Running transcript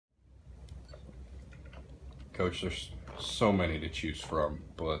Coach, there's so many to choose from,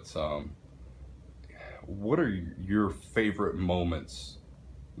 but what are your favorite moments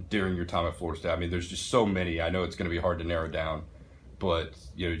during your time at Florida State? I mean, there's just so many. I know it's going to be hard to narrow down, but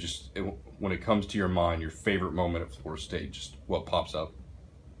when it comes to your mind, your favorite moment at Florida State, just what pops up?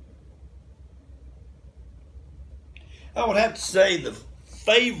 I would have to say the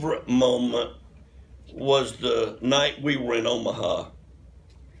favorite moment was the night we were in Omaha,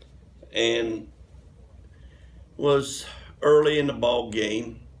 and was early in the ball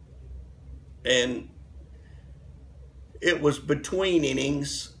game, and it was between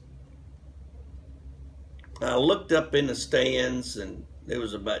innings. I looked up in the stands, and there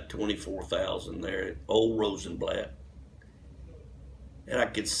was about 24,000 there at Old Rosenblatt, and I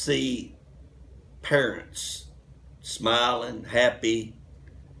could see parents smiling, happy,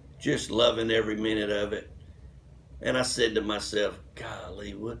 just loving every minute of it. And I said to myself,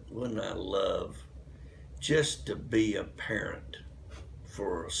 golly, wouldn't I love just to be a parent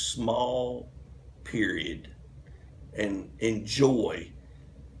for a small period and enjoy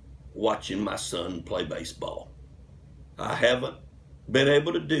watching my son play baseball. I haven't been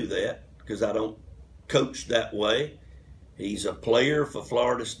able to do that because I don't coach that way. He's a player for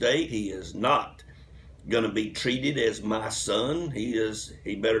Florida State. He is not going to be treated as my son.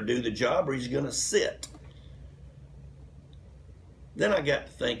 He better do the job or he's going to sit. Then I got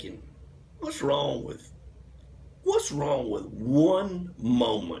to thinking, what's wrong with one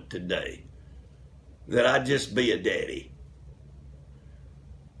moment today that I just be a daddy?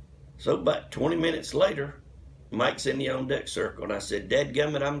 So about 20 minutes later, Mike's in the on-deck circle, and I said,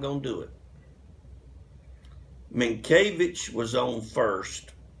 dadgummit, I'm going to do it. Minkiewicz was on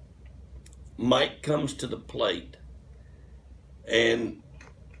first. Mike comes to the plate, and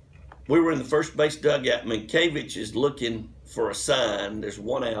we were in the first base dugout. Minkiewicz is looking for a sign. There's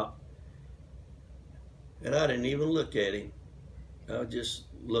one out. And I didn't even look at him. I just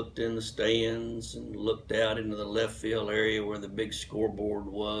looked in the stands and looked out into the left field area where the big scoreboard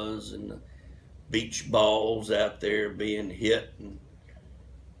was and the beach balls out there being hit. And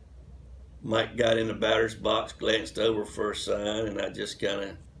Mike got in the batter's box, glanced over for a sign, and I just kind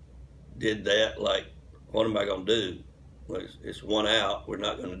of did that like, what am I going to do? Well, it's one out. We're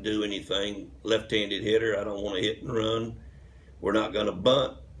not going to do anything. Left-handed hitter. I don't want to hit and run. We're not going to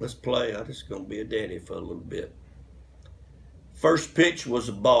bunt. Let's play. I'm just going to be a daddy for a little bit. First pitch was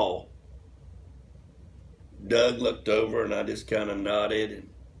a ball. Doug looked over and I just kind of nodded. And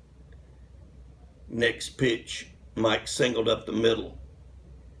next pitch, Mike singled up the middle.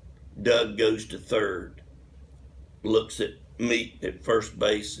 Doug goes to third, looks at me at first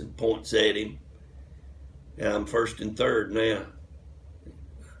base and points at him. And I'm first and third now.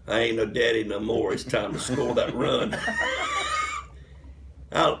 I ain't no daddy no more. It's time to score that run.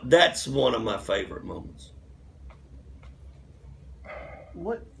 That's one of my favorite moments.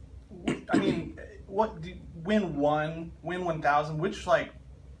 Win 1,000, which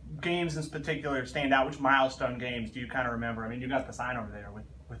games in particular stand out? Which milestone games do you kind of remember? I mean, you got the sign over there with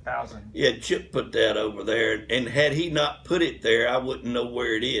 1,000. Yeah, Chip put that over there, and had he not put it there, I wouldn't know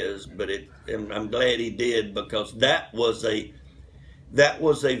where it is. But and I'm glad he did, because that was a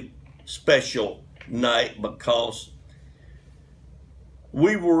special night, because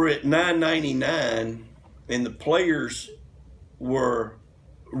we were at 999, and the players were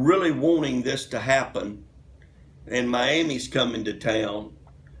really wanting this to happen, and Miami's coming to town,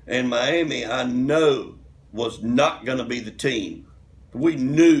 and Miami, I know, was not going to be the team. We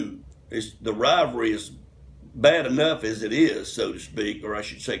knew the rivalry is bad enough as it is, so to speak, or I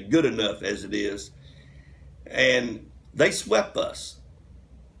should say good enough as it is, and they swept us.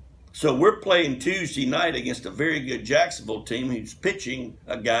 So we're playing Tuesday night against a very good Jacksonville team who's pitching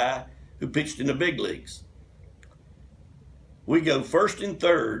a guy who pitched in the big leagues. We go first and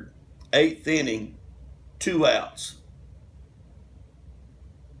third, 8th inning, 2 outs.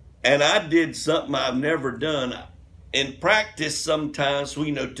 And I did something I've never done. In practice, sometimes,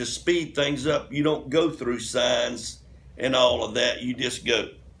 to speed things up, you don't go through signs and all of that. You just go.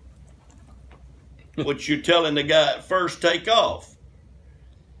 What you're telling the guy at first, take off.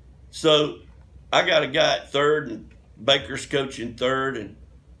 So I got a guy at third, and Baker's coaching third, and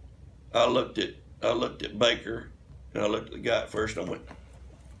I looked at Baker, and I looked at the guy at first, and I went,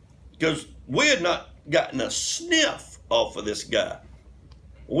 because we had not gotten a sniff off of this guy.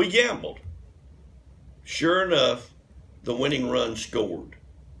 We gambled. Sure enough, the winning run scored.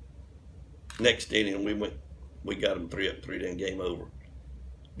 Next inning, we got them 3-up, 3-down, game over.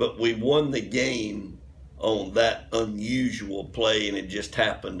 But we won the game on that unusual play, and it just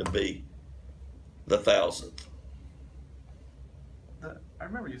happened to be the 1,000th. I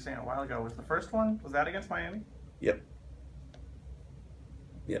remember you saying a while ago, was the first one, was that against Miami? Yep.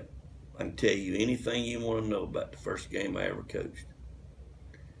 Yep. I can tell you anything you want to know about the first game I ever coached,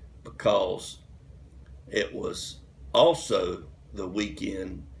 because it was also the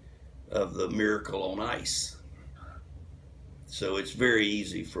weekend of the Miracle on Ice. So it's very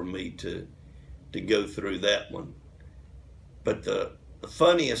easy for me to go through that one. But the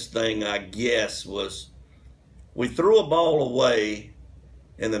funniest thing, I guess, was we threw a ball away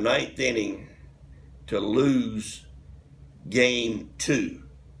in the 9th inning to lose game 2.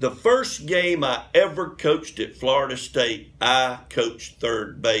 The first game I ever coached at Florida State, I coached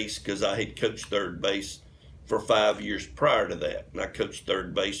third base because I had coached third base for 5 years prior to that. And I coached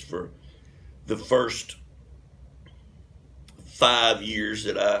third base for the first 5 years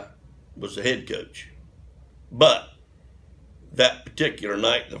that I was a head coach. But that particular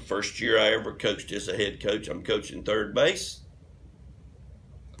night, the first year I ever coached as a head coach, I'm coaching third base.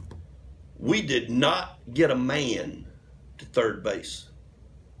 We did not get a man to third base.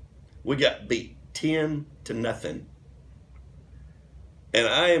 We got beat 10-0. And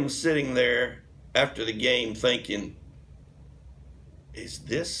I am sitting there after the game thinking, is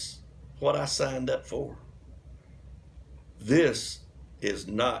this what I signed up for? This is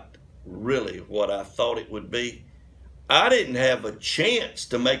not really what I thought it would be. I didn't have a chance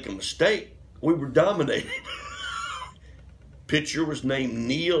to make a mistake. We were dominated. Pitcher was named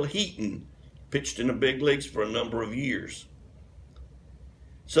Neil Heaton, pitched in the big leagues for a number of years.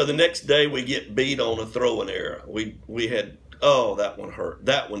 So the next day we get beat on a throwing error. We had, oh, that one hurt.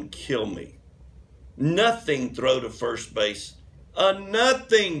 That one killed me. Nothing throw to first base. A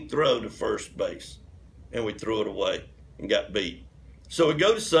nothing throw to first base. And we threw it away and got beat. So we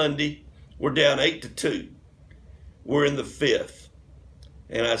go to Sunday. We're down 8-2. We're in the 5th.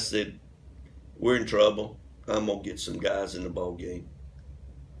 And I said, we're in trouble. I'm going to get some guys in the ball game.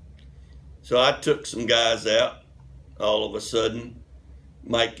 So I took some guys out. All of a sudden,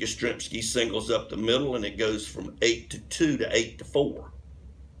 Mike Yastrzemski singles up the middle, and it goes from 8-2 to 8-4.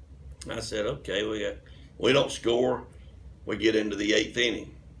 I said, okay, we don't score. We get into the 8th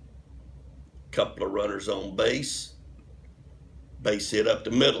inning. Couple of runners on base. Base hit up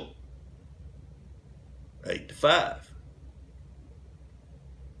the middle. 8-5.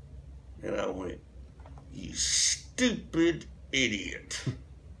 And I went, you stupid idiot.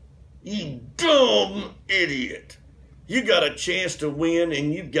 You dumb idiot. You got a chance to win,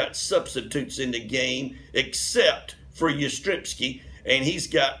 and you've got substitutes in the game except for Yastrzemski, and he's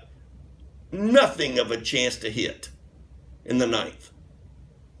got nothing of a chance to hit in the 9th.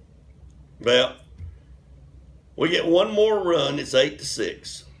 Well, we get one more run. It's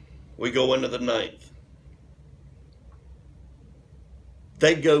 8-6. We go into the 9th.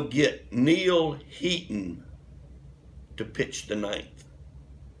 They go get Neil Heaton to pitch the 9th.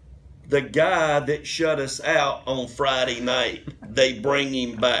 The guy that shut us out on Friday night, they bring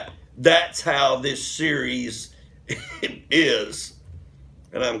him back. That's how this series is.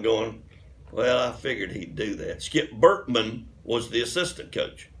 And I'm going, well, I figured he'd do that. Skip Berkman was the assistant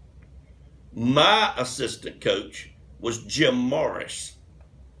coach. My assistant coach was Jim Morris.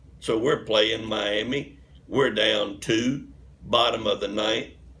 So we're playing Miami. We're down 2, bottom of the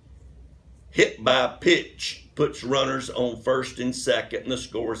 9th. Hit by pitch puts runners on first and second, and the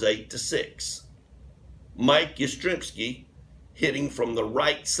score is 8-6. Mike Yastrzemski, hitting from the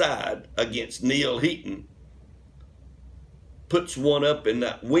right side against Neil Heaton, puts one up in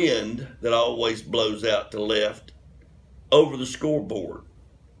that wind that always blows out to left over the scoreboard.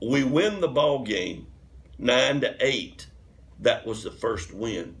 We win the ball game 9-8. That was the first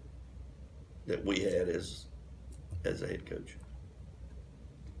win that we had as a head coach.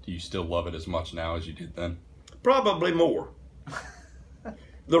 Do you still love it as much now as you did then? Probably more.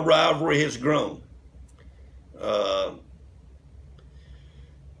 The rivalry has grown.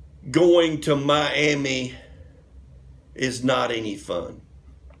 Going to Miami is not any fun.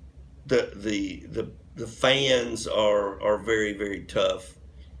 The fans are very, very tough,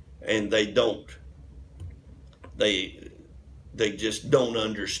 and they just don't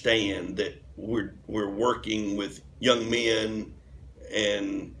understand that we're working with young men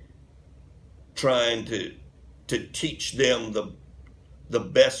and trying to teach them the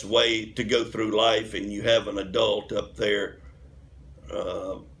best way to go through life, and you have an adult up there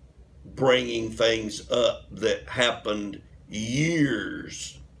bringing things up that happened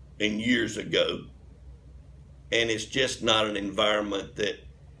years and years ago, and it's just not an environment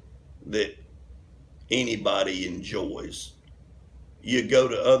that anybody enjoys. You go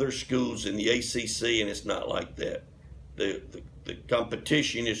to other schools in the ACC, and it's not like that. The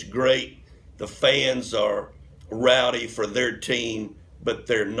competition is great. The fans are rowdy for their team, but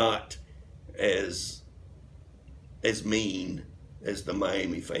they're not as mean as the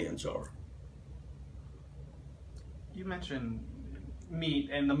Miami fans are. You mentioned Meat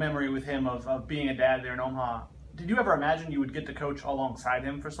and the memory with him of being a dad there in Omaha. Did you ever imagine you would get to coach alongside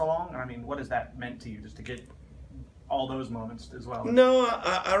him for so long? I mean, what has that meant to you, just to get all those moments as well? No,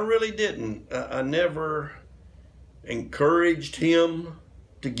 I really didn't. I never encouraged him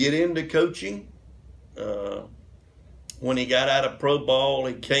to get into coaching. When he got out of pro ball,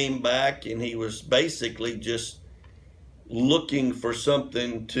 he came back and he was basically just looking for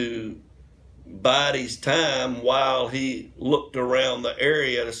something to bide his time while he looked around the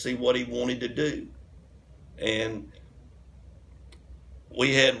area to see what he wanted to do. And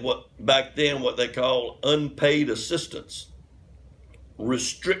we had back then what they call unpaid assistants.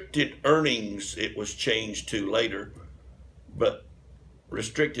 Restricted earnings, it was changed to later, but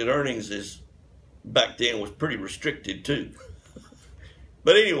restricted earnings back then was pretty restricted too.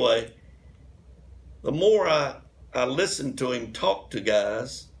 But anyway, the more I listened to him talk to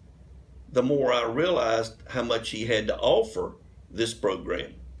guys, the more I realized how much he had to offer this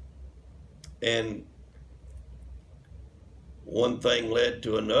program. And one thing led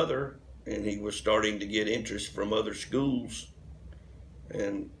to another, and he was starting to get interest from other schools.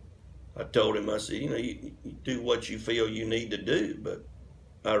 And I told him, I said, you do what you feel you need to do, but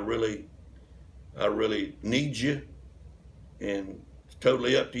I really need you, and it's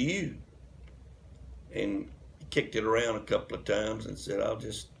totally up to you. And he kicked it around a couple of times and said, I'll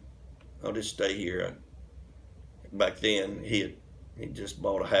just stay here. Back then, he just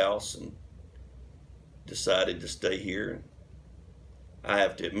bought a house and decided to stay here. I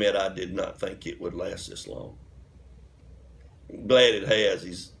have to admit, I did not think it would last this long. I'm glad it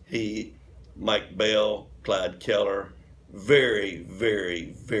has. Mike Bell, Clyde Keller, very,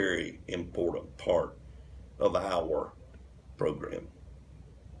 very, very important part of our program.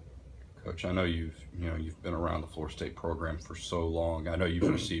 Coach, I know you've been around the Florida State program for so long. I know you've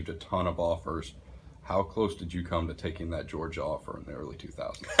received a ton of offers. How close did you come to taking that Georgia offer in the early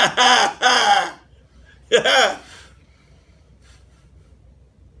 2000s?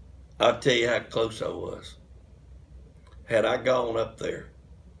 I'll tell you how close I was. Had I gone up there,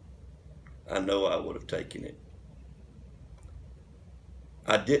 I know I would have taken it.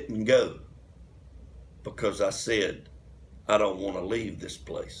 I didn't go because I said, I don't want to leave this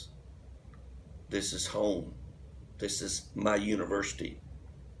place. This is home. This is my university.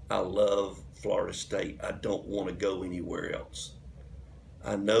 I love Florida State. I don't want to go anywhere else.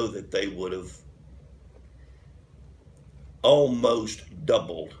 I know that they would have almost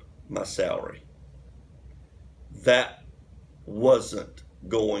doubled my salary. That wasn't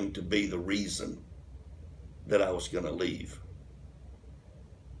going to be the reason that I was going to leave.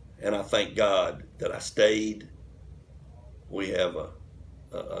 And I thank God that I stayed. We have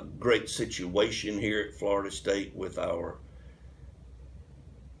a great situation here at Florida State with and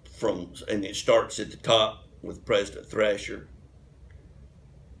it starts at the top with President Thrasher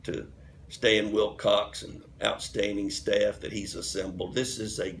to Stan Wilcox and outstanding staff that he's assembled. This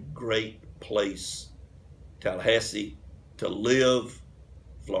is a great place, Tallahassee, to live,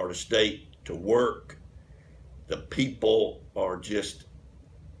 Florida State to work. The people are just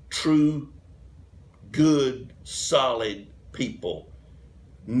true, good, solid people.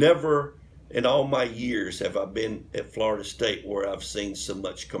 Never in all my years have I been at Florida State where I've seen so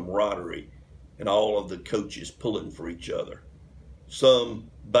much camaraderie and all of the coaches pulling for each other. Some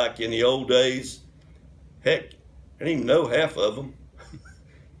back in the old days, heck, I didn't even know half of them.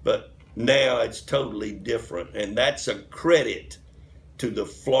 But now it's totally different, and that's a credit to the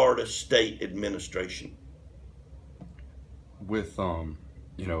Florida State administration. With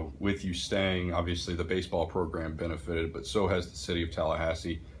with you staying, obviously the baseball program benefited, but so has the city of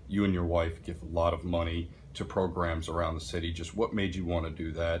Tallahassee. You and your wife give a lot of money to programs around the city. Just what made you want to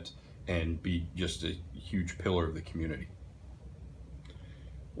do that and be just a huge pillar of the community?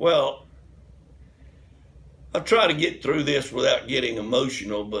 Well, I'll try to get through this without getting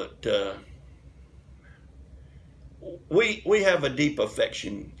emotional, but we have a deep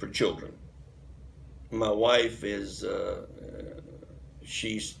affection for children. My wife is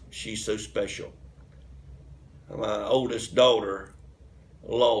she's so special. My oldest daughter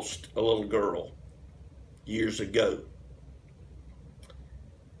lost a little girl years ago,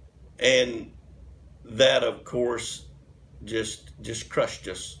 and that, of course, just crushed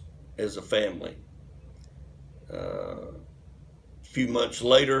us as a family. A few months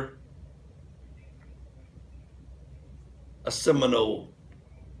later, a Seminole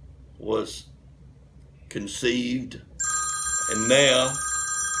was conceived, and now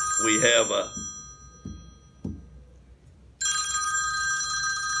we have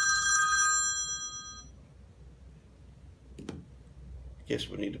guess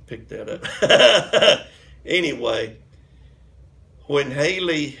we need to pick that up. Anyway, when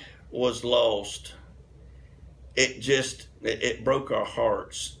Haley was lost, it broke our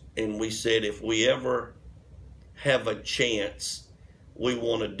hearts. And we said, if we ever have a chance, we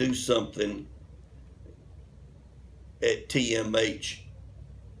want to do something at TMH,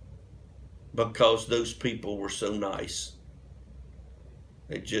 because those people were so nice.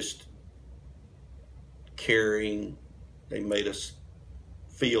 They just caring. They made us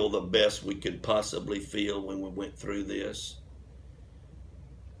feel the best we could possibly feel when we went through this.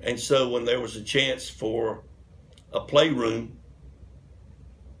 And so when there was a chance for a playroom,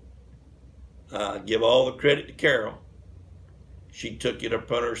 I give all the credit to Carol. She took it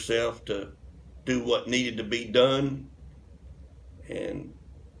upon herself to do what needed to be done. And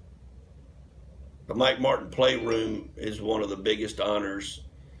the Mike Martin Playroom is one of the biggest honors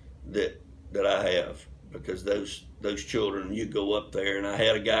that I have, because those children, you go up there, and I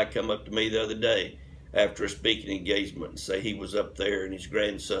had a guy come up to me the other day after a speaking engagement and say he was up there and his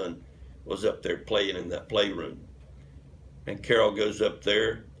grandson was up there playing in that playroom. And Carol goes up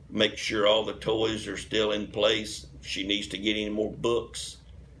there, makes sure all the toys are still in place. If she needs to get any more books.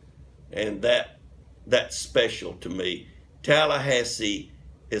 And that's special to me. Tallahassee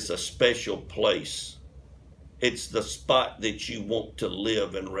is a special place. It's the spot that you want to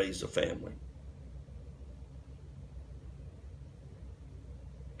live and raise a family.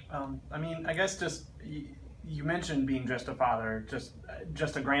 I mean, I guess just, you mentioned being just a father,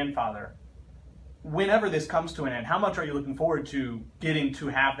 just a grandfather. Whenever this comes to an end, how much are you looking forward to getting to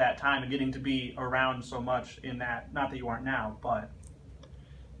have that time and getting to be around so much in that, not that you aren't now, but?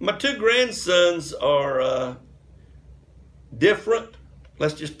 My two grandsons are different.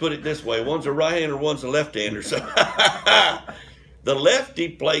 Let's just put it this way. One's a right-hander, one's a left-hander. So the lefty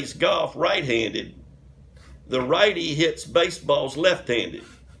plays golf right-handed. The righty hits baseballs left-handed.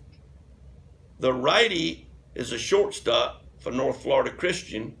 The righty is a shortstop for North Florida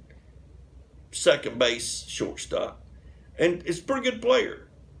Christian, second base shortstop, and is a pretty good player.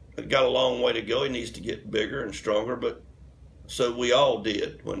 He's got a long way to go. He needs to get bigger and stronger, but so we all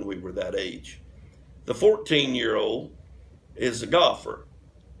did when we were that age. The 14-year-old is a golfer,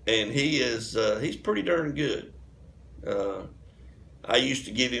 and he's pretty darn good. I used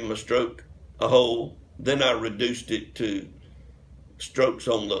to give him a stroke a hole, then I reduced it to strokes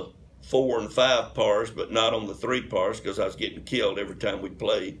on the 4 and 5 pars, but not on the 3 pars, because I was getting killed every time we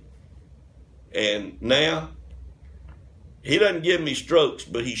played. And now, he doesn't give me strokes,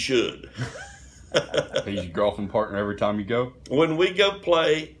 but he should. He's your golfing partner every time you go? When we go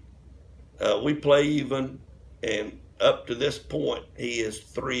play, we play even, and up to this point, he is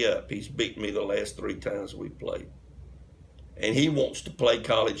 3 up. He's beaten me the last 3 times we played. And he wants to play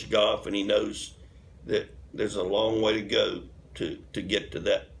college golf, and he knows that there's a long way to go to get to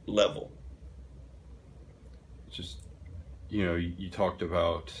that level. Just, you talked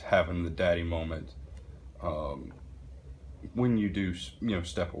about having the daddy moment. When you do,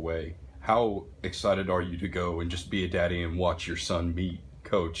 step away, how excited are you to go and just be a daddy and watch your son meet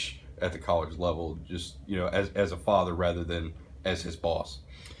coach at the college level, just, as a father rather than as his boss?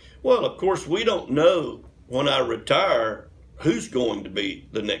 Well, of course, we don't know when I retire who's going to be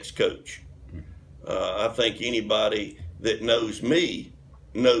the next coach. I think anybody that knows me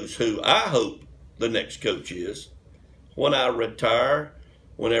knows who I hope the next coach is. When I retire,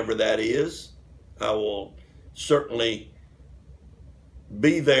 whenever that is, I will certainly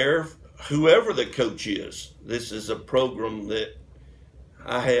be there, whoever the coach is. This is a program that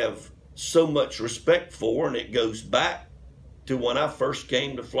I have so much respect for, and it goes back to when I first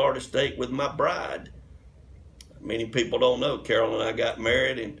came to Florida State with my bride. Many people don't know, Carol and I got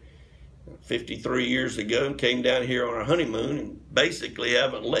married 53 years ago and came down here on our honeymoon and basically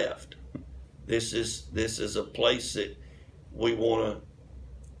haven't left. This is a place that we want to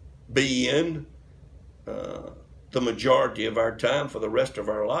be in the majority of our time for the rest of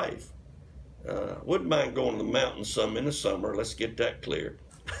our life. Wouldn't mind going to the mountains some in the summer. Let's get that clear.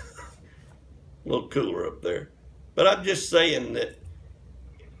 A little cooler up there. But I'm just saying that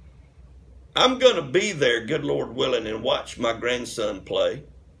I'm going to be there, good Lord willing, and watch my grandson play.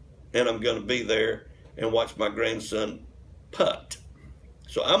 And I'm going to be there and watch my grandson putt.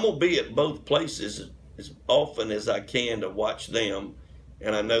 So I'm going to be at both places as often as I can to watch them.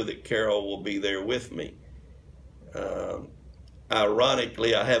 And I know that Carol will be there with me.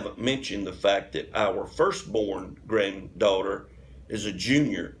 Ironically, I haven't mentioned the fact that our firstborn granddaughter is a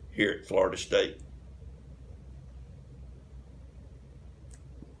junior here at Florida State.